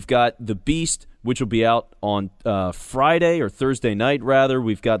 We've got The Beast, which will be out on Friday or Thursday night, rather.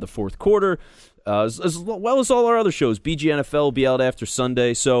 We've got the fourth quarter, as well as all our other shows. BGNFL will be out after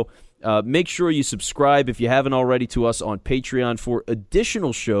Sunday, so make sure you subscribe if you haven't already to us on Patreon for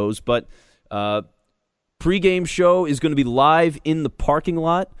additional shows, but pregame show is going to be live in the parking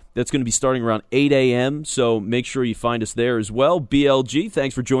lot. That's going to be starting around 8 a.m., so make sure you find us there as well. BLG,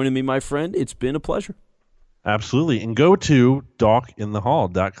 thanks for joining me, my friend. It's been a pleasure. Absolutely. And go to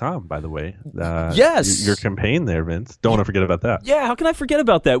DocInTheHall.com, by the way. Yes. Your campaign there, Vince. Don't want to forget about that. Yeah, how can I forget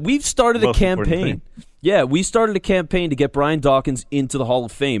about that? We've started a campaign. Yeah, we started a campaign to get Brian Dawkins into the Hall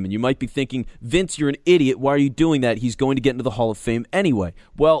of Fame. And you might be thinking, Vince, you're an idiot. Why are you doing that? He's going to get into the Hall of Fame anyway.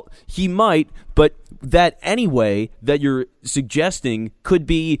 Well, he might, but that anyway that you're suggesting could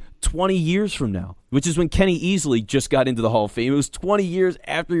be 20 years from now, which is when Kenny Easley just got into the Hall of Fame. It was 20 years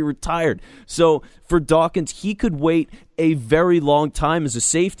after he retired. So for Dawkins, he could wait a very long time as a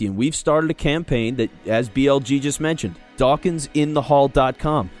safety. And we've started a campaign that, as BLG just mentioned,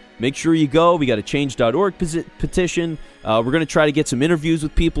 DawkinsInTheHall.com. Make sure you go. We got a change.org petition. We're going to try to get some interviews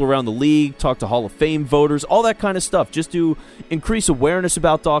with people around the league, talk to Hall of Fame voters, all that kind of stuff, just to increase awareness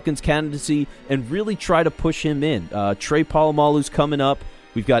about Dawkins' candidacy and really try to push him in. Trey Polamalu's coming up.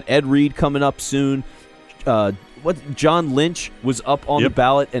 We've got Ed Reed coming up soon. John Lynch was up on the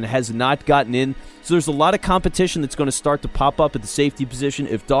ballot and has not gotten in. So there's a lot of competition that's going to start to pop up at the safety position.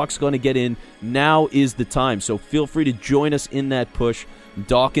 If Doc's going to get in, now is the time. So feel free to join us in that push.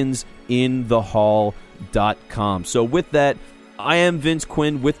 DawkinsInTheHall.com. So with that, I am Vince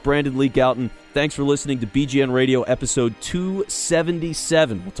Quinn with Brandon Lee Gouton. Thanks for listening to BGN Radio episode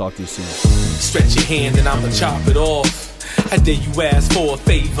 277. We'll talk to you soon. Stretch your hand and I'ma chop it off. I dare you ask for a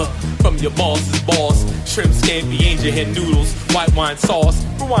favor from your boss is boss. Shrimp, scampi, angel hair noodles, white wine sauce.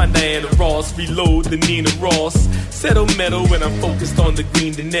 Rewind Diana Ross, reload the Nina Ross. Settle metal when I'm focused on the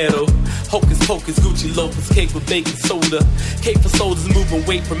green dinero. Hocus pocus, Gucci loafers, cake with baking soda. Cake for soldiers moving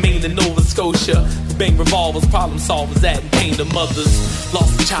weight from Maine to Nova Scotia. Bang revolvers, problem solvers, adding pain to mothers.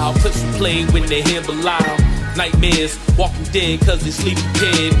 Lost a child, clips replay when they hear Belial. Nightmares, walking dead cause they sleep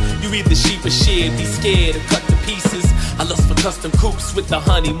prepared. You either sheep or shed, be scared and cut to pieces. I lust for custom coupes with the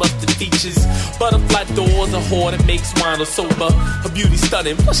honey mustard features. Butterfly doors, a whore that makes wine or sober. Her beauty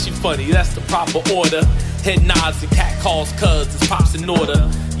stunning, plus she funny, that's the proper order. Head nods and cat calls cuz it's pops in order.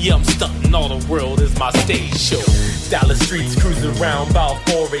 Yeah, I'm stunting, all the world is my stage show. Dallas streets cruising around about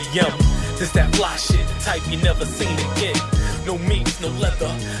 4 a.m. This that fly shit, the type you never seen again. No meats, no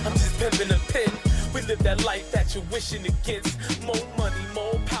leather, I'm just pimping a pen. We live that life that you're wishing against. More money,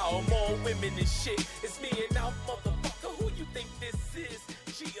 more power, more women and shit. It's me and now, motherfucker, who you think this is?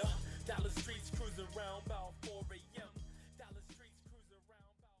 Gia, Dallas streets cruising around about